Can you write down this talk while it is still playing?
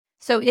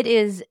So it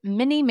is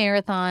mini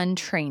marathon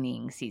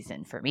training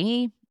season for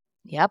me.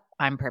 Yep,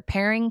 I'm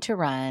preparing to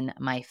run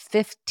my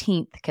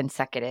 15th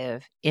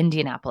consecutive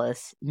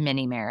Indianapolis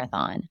mini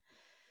marathon.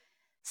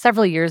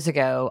 Several years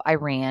ago, I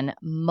ran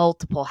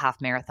multiple half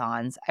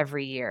marathons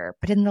every year,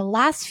 but in the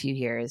last few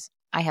years,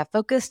 I have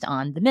focused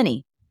on the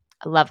mini.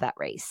 I love that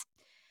race.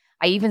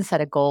 I even set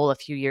a goal a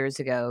few years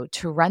ago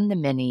to run the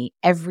mini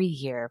every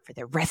year for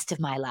the rest of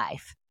my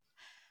life.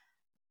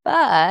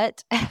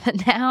 But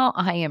now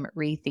I am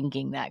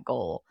rethinking that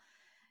goal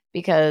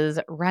because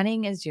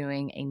running is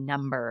doing a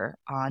number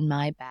on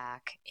my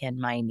back and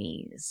my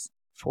knees.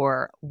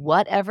 For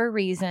whatever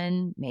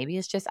reason, maybe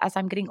it's just as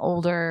I'm getting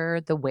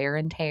older, the wear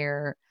and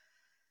tear,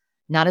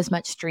 not as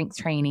much strength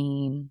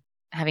training,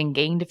 having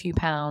gained a few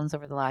pounds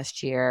over the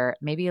last year,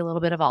 maybe a little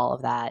bit of all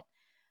of that.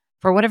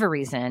 For whatever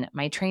reason,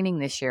 my training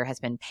this year has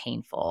been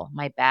painful.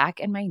 My back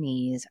and my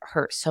knees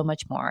hurt so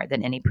much more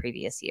than any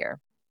previous year.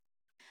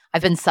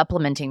 I've been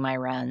supplementing my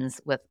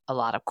runs with a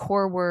lot of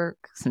core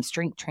work, some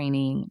strength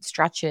training,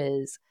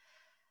 stretches,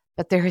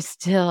 but there is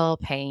still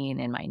pain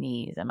in my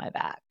knees and my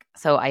back.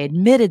 So I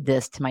admitted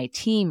this to my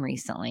team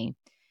recently,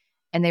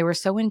 and they were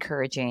so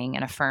encouraging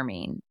and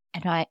affirming.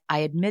 And I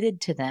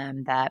admitted to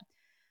them that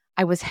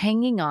I was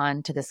hanging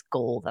on to this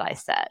goal that I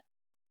set,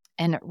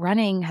 and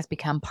running has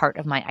become part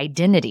of my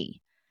identity.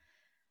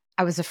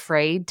 I was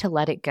afraid to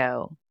let it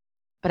go.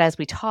 But as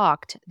we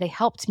talked, they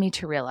helped me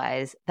to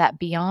realize that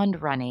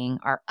beyond running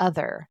are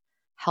other,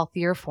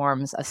 healthier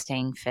forms of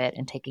staying fit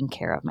and taking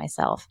care of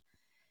myself.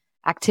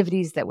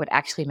 Activities that would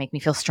actually make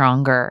me feel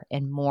stronger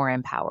and more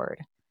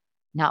empowered,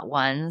 not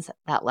ones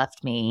that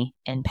left me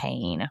in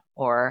pain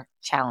or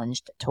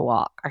challenged to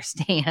walk or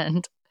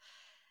stand.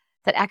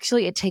 That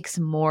actually it takes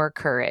more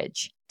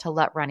courage to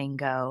let running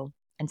go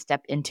and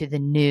step into the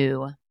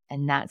new,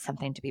 and that's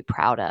something to be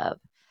proud of.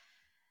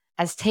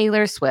 As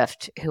Taylor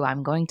Swift, who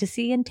I'm going to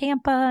see in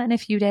Tampa in a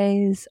few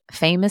days,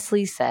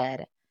 famously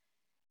said,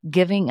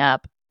 giving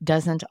up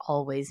doesn't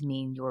always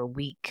mean you're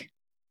weak.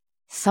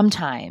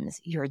 Sometimes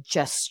you're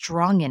just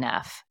strong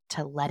enough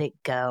to let it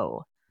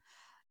go.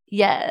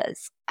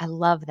 Yes, I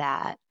love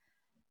that.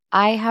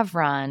 I have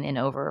run in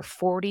over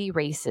 40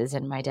 races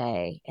in my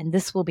day, and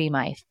this will be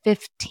my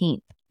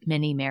 15th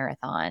mini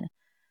marathon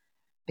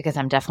because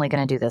I'm definitely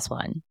going to do this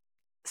one.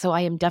 So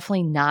I am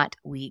definitely not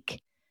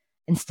weak.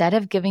 Instead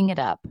of giving it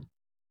up,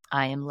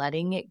 I am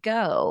letting it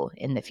go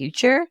in the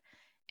future,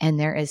 and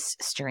there is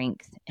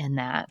strength in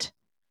that.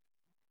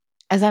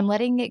 As I'm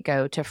letting it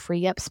go to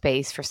free up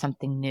space for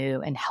something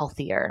new and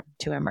healthier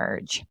to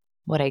emerge.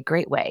 What a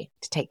great way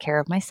to take care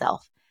of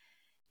myself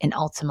and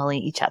ultimately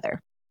each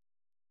other.